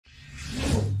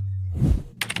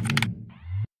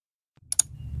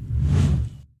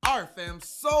fam,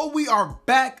 so we are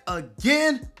back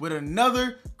again with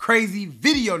another crazy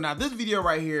video. Now this video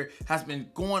right here has been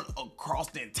going across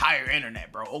the entire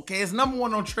internet, bro. Okay, it's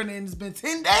 #1 on trending and it's been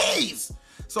 10 days.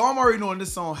 So I'm already knowing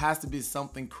this song has to be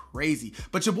something crazy.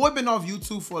 But your boy been off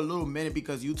YouTube for a little minute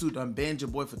because YouTube done banned your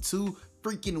boy for 2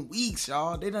 freaking weeks,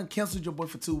 y'all. They done canceled your boy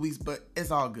for 2 weeks, but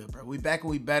it's all good, bro. We back and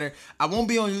we better. I won't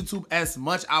be on YouTube as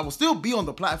much. I will still be on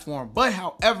the platform, but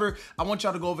however, I want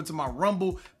y'all to go over to my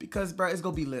Rumble because, bro, it's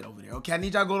gonna be lit over there, okay? I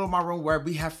need y'all to go to my room where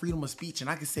we have freedom of speech and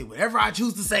I can say whatever I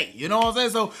choose to say, you know what I'm saying?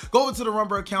 So go over to the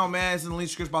Rumble account, man. It's in the link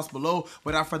description box below.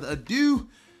 Without further ado,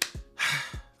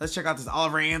 let's check out this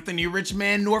Oliver Anthony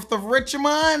Richmond, north of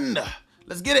Richmond.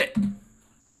 Let's get it.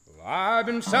 Well, I've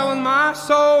been selling my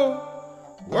soul,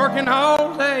 working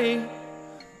all day,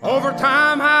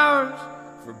 overtime hours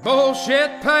for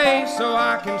bullshit pay, so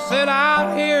I can sit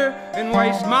out here and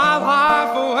waste my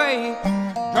life away,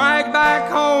 drag back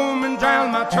home and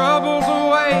drown my troubles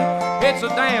away. It's a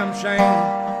damn shame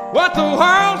what the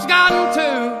world's gotten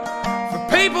to for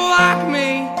people like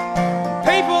me,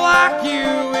 people like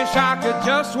you. Wish I could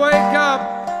just wake up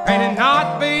and it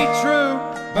not be true,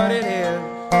 but it is.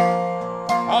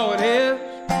 Oh, it is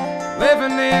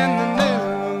living in the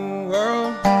new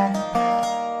world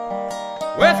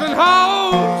with an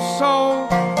whole soul.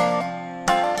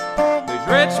 These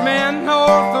rich men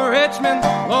north of Richmond,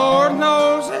 Lord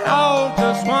knows they all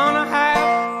just wanna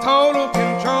have total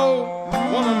control.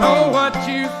 Wanna know what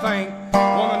you think,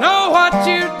 wanna know what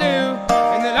you do,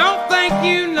 and they don't think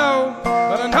you know,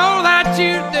 but I know that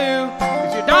you do,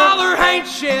 'cause your dollar ain't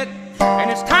shit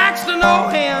and it's taxed to no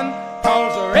end,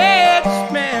 'cause the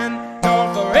rich men,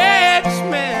 north of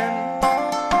Richmond.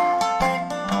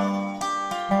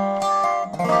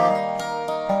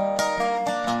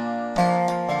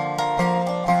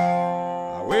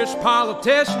 I wish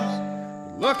politicians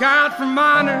would look out for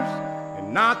minors,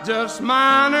 and not just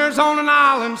minors on an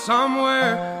island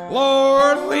somewhere.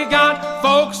 Lord, we got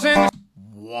folks in.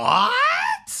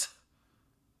 What?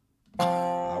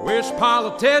 I wish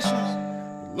politicians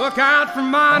would look out for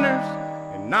minors,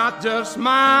 and not just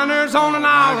minors on an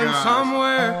island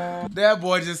somewhere. That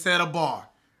boy just said a bar.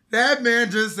 That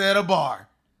man just said a bar.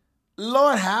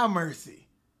 Lord have mercy.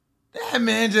 That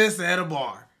man just said a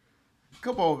bar.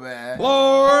 Come on, man.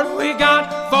 Lord, we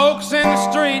got folks in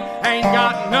the street, ain't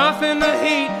got nothing to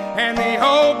eat, and the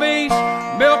obese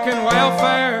milking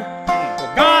welfare.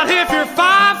 Well, God, if you're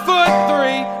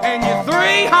 5'3" and you're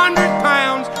 300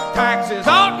 pounds, taxes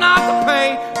ought not to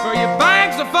pay for your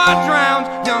bags of fudge rounds.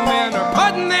 Young men are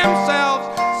putting themselves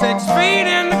 6 feet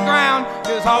in the ground,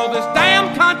 'cause all this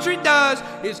damn country does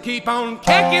is keep on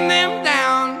kicking them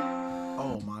down.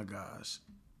 Oh my gosh.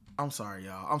 I'm sorry,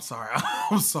 y'all. I'm sorry.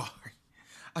 I'm sorry.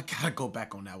 I gotta go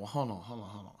back on that one. Hold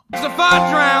on. The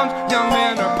fudge rounds, young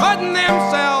men are putting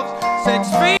themselves 6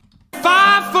 feet,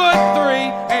 5'3",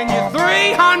 and you're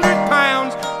 300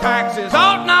 pounds. Taxes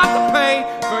ought not to pay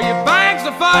for your bags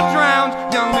of fudge rounds.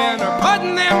 Young men are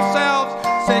putting themselves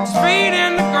 6 feet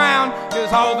in the ground,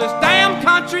 'cause all this damn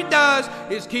country does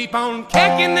is keep on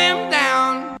kicking them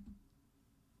down.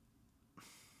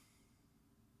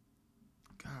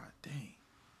 God dang.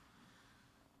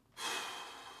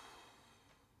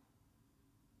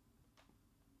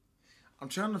 I'm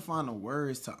trying to find the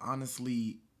words to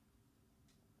honestly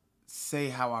say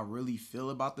how I really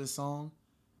feel about this song.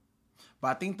 But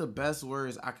I think the best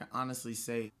words I can honestly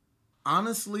say,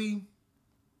 honestly,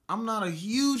 I'm not a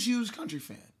huge country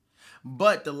fan.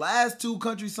 But the last 2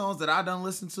 country songs that I done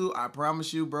listen to, I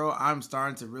promise you, bro, I'm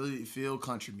starting to really feel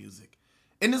country music.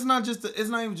 And it's not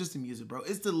even just the music, bro.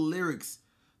 It's the lyrics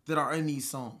that are in these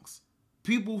songs.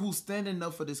 People who standing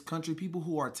up for this country, people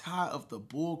who are tired of the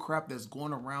bull crap that's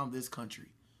going around this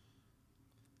country.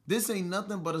 This ain't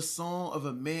nothing but a song of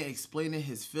a man explaining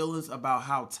his feelings about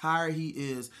how tired he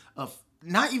is of,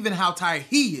 not even how tired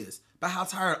he is, but how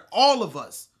tired all of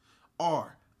us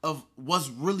are of what's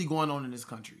really going on in this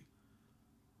country.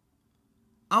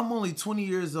 I'm only 20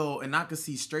 years old and I can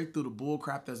see straight through the bull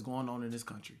crap that's going on in this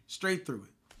country. Straight through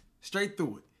it. Straight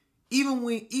through it.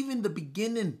 Even the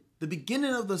beginning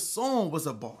of the song was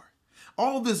a bar.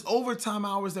 All this overtime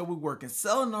hours that we're working,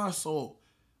 selling our soul,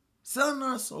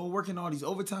 working all these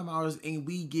overtime hours, and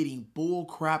we getting bull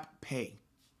crap pay.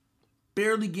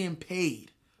 Barely getting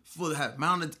paid for the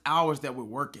amount of hours that we're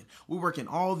working. We're working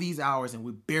all these hours and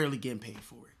we're barely getting paid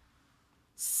for it.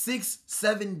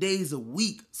 6-7 days a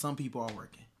week, some people are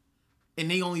working.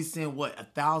 And they only send, what,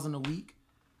 1,000 a week?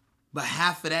 But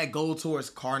half of that go towards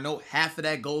car note, half of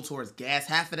that go towards gas,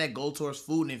 half of that go towards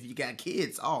food. And if you got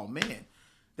kids, oh man,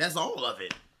 that's all of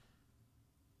it.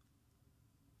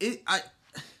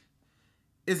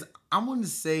 I'm going to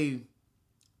say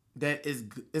that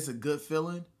it's a good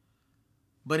feeling,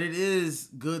 but it is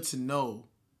good to know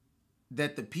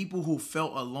that the people who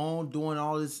felt alone during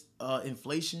all this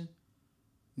inflation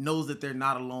knows that they're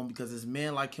not alone, because it's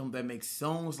men like him that make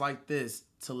songs like this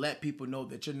to let people know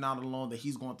that you're not alone, that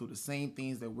he's going through the same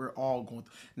things that we're all going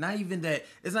through. Not even that,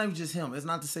 it's not even just him. It's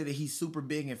not to say that he's super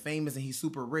big and famous and he's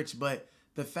super rich, but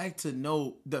the fact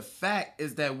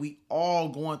is that we all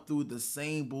going through the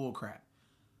same bull crap.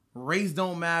 Race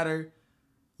don't matter.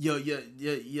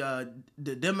 The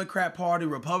Democrat Party,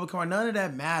 Republican Party, none of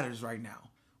that matters right now.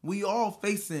 We all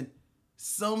facing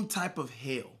some type of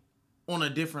hell on a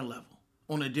different level,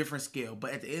 on a different scale.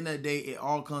 But at the end of the day, it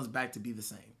all comes back to be the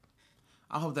same.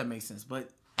 I hope that makes sense. But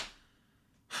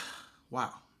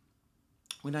wow,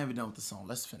 we're not even done with the song.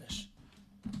 Let's finish.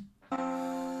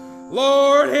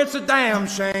 Lord, it's a damn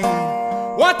shame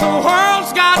what the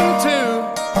world's gotten to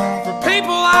for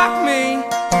people like me,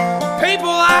 people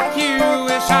like you.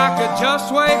 Wish I could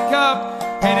just wake up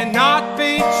and it not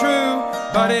be true,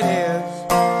 but it is.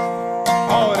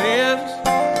 Oh, it is.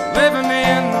 Living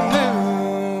in the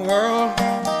new world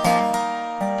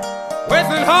with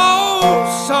an whole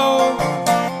soul.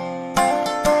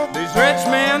 These rich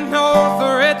men north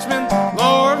of Richmond,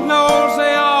 Lord knows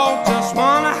they all just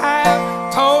wanna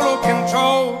have total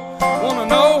control. Wanna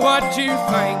know what you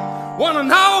think, wanna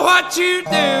know what you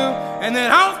do, and they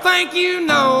don't think you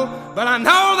know, but I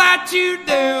know that you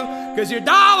do. 'Cause your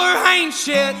dollar ain't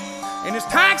shit, and it's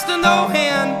taxed to no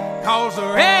end, 'cause the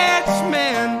rich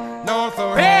men, north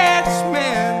of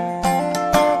Richmond.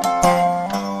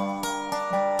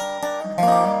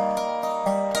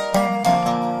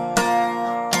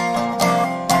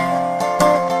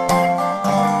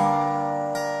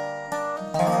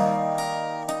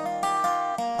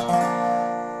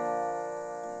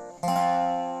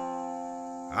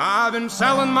 I've been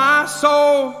selling my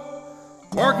soul,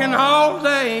 working all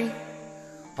day,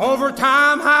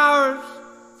 overtime hours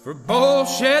for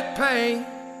bullshit pay.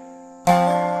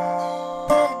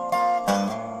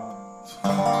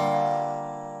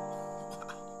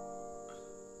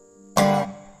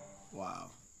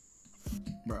 Wow.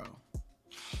 Bro.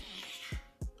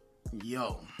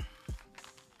 Yo.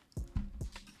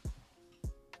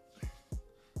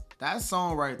 That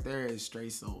song right there is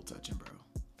straight soul touching, bro.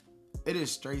 It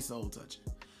is straight soul touching.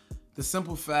 The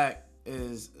simple fact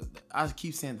is, I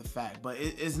keep saying the fact, but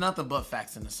it's nothing but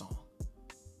facts in the song.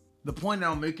 The point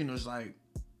that I'm making is like,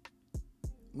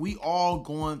 we all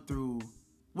going through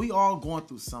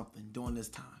something during this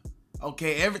time.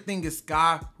 Okay, everything is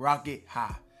skyrocket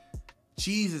high.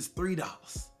 Cheese is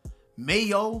 $3.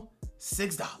 Mayo,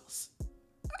 $6.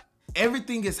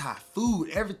 Everything is high. Food,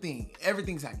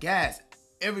 everything's high. Gas,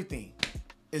 everything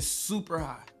is super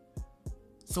high.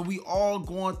 So we all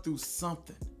going through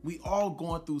something.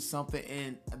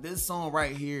 And this song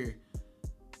right here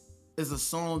is a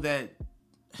song that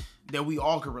we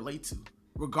all can relate to.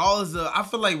 I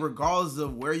feel like regardless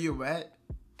of where you're at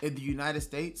in the United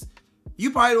States,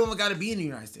 you probably don't even got to be in the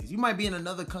United States. You might be in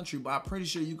another country, but I'm pretty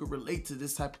sure you could relate to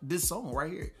this song right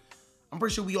here. I'm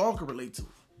pretty sure we all can relate to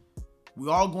it. We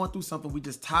all going through something. We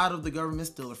just tired of the government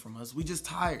stealing from us. We just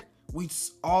tired. We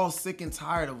all sick and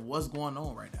tired of what's going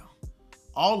on right now.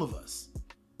 All of us.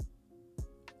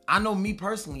 I know me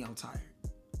personally, I'm tired.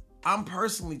 I'm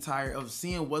personally tired of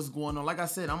seeing what's going on. Like I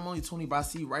said, I'm only 20, but I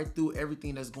see right through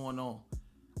everything that's going on.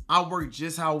 I work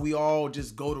just how we all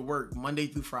just go to work Monday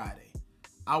through Friday.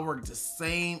 I work the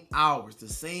same hours, the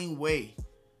same way.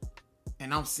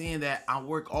 And I'm seeing that I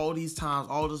work all these times,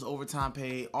 all this overtime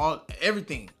pay,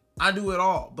 everything. I do it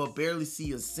all, but barely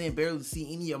see a cent, barely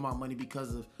see any of my money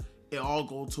because of it all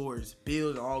go towards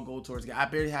bills, it all go towards, I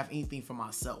barely have anything for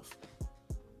myself.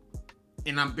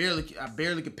 And I barely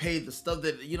could pay the stuff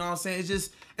that, you know what I'm saying?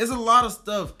 It's a lot of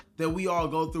stuff that we all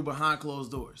go through behind closed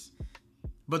doors.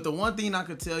 But the one thing I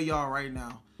could tell y'all right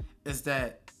now is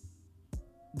that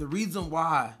the reason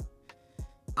why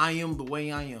I am the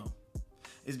way I am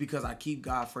is because I keep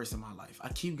God first in my life. I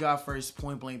keep God first,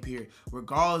 point blank, period.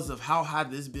 Regardless of how high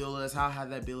this bill is, how high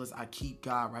that bill is, I keep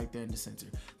God right there in the center.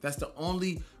 That's the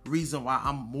only reason why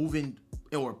I'm moving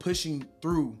or pushing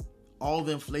through all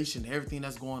the inflation, everything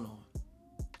that's going on.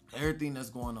 Everything that's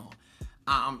going on.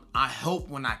 I help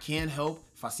when I can help.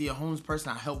 If I see a homeless person,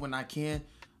 I help when I can.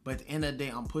 But at the end of the day,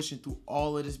 I'm pushing through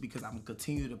all of this because I'm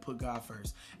continue to put God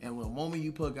first. And the moment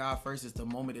you put God first, it's the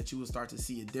moment that you will start to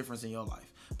see a difference in your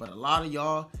life. But a lot of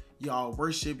y'all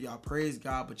worship, y'all praise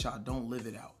God, but y'all don't live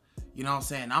it out. You know what I'm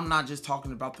saying? I'm not just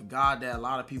talking about the God that a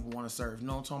lot of people want to serve.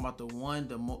 No, I'm talking about the one,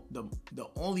 the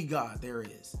only God there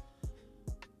is.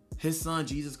 His son,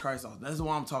 Jesus Christ. That's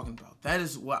what I'm talking about. That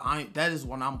is what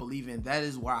I'm believing. That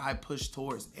is why I push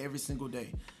towards every single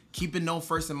day. keep it known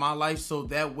first in my life, so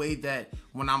that way that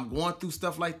when I'm going through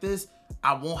stuff like this,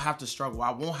 I won't have to struggle.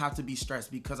 I won't have to be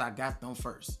stressed because I got them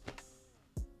first.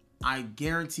 I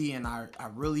guarantee and I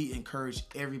really encourage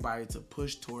everybody to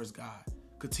push towards God.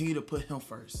 Continue to put him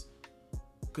first.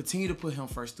 Continue to put him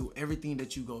first through everything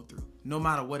that you go through, no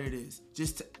matter what it is.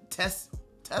 Just test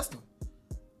him.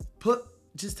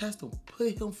 Just test him.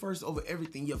 Put him first over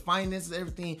everything, your finances,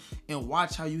 everything, and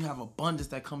watch how you have abundance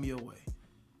that come your way.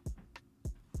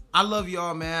 I love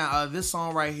y'all, man. This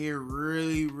song right here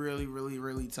really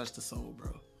touched the soul,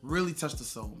 bro. Really touched the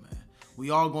soul, man. We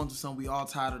all going through something. We all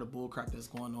tired of the bull crap that's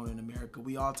going on in America.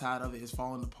 We all tired of it. It's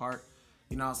falling apart.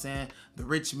 You know what I'm saying? The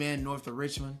rich men north of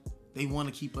Richmond, they want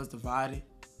to keep us divided.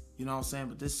 You know what I'm saying?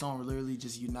 But this song literally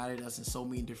just united us in so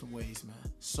many different ways, man.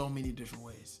 So many different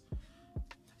ways.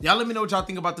 Y'all let me know what y'all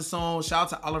think about this song. Shout out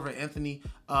to Oliver Anthony.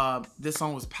 This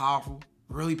song was powerful.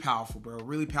 Really powerful, bro.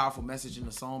 Really powerful message in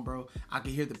the song, bro. I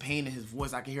can hear the pain in his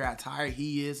voice. I can hear how tired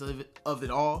he is of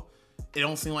it all. It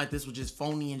don't seem like this was just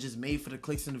phony and just made for the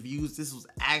clicks and the views. This was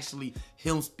actually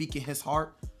him speaking his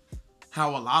heart.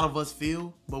 How a lot of us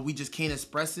feel, but we just can't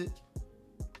express it.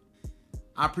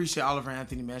 I appreciate Oliver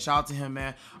Anthony, man. Shout out to him,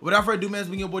 man. Without further ado, man, it's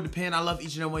been your boy Depend. I love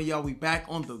each and every one of y'all. We back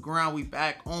on the grind. We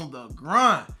back on the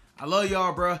grind. I love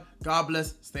y'all, bro. God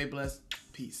bless. Stay blessed.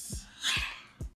 Peace.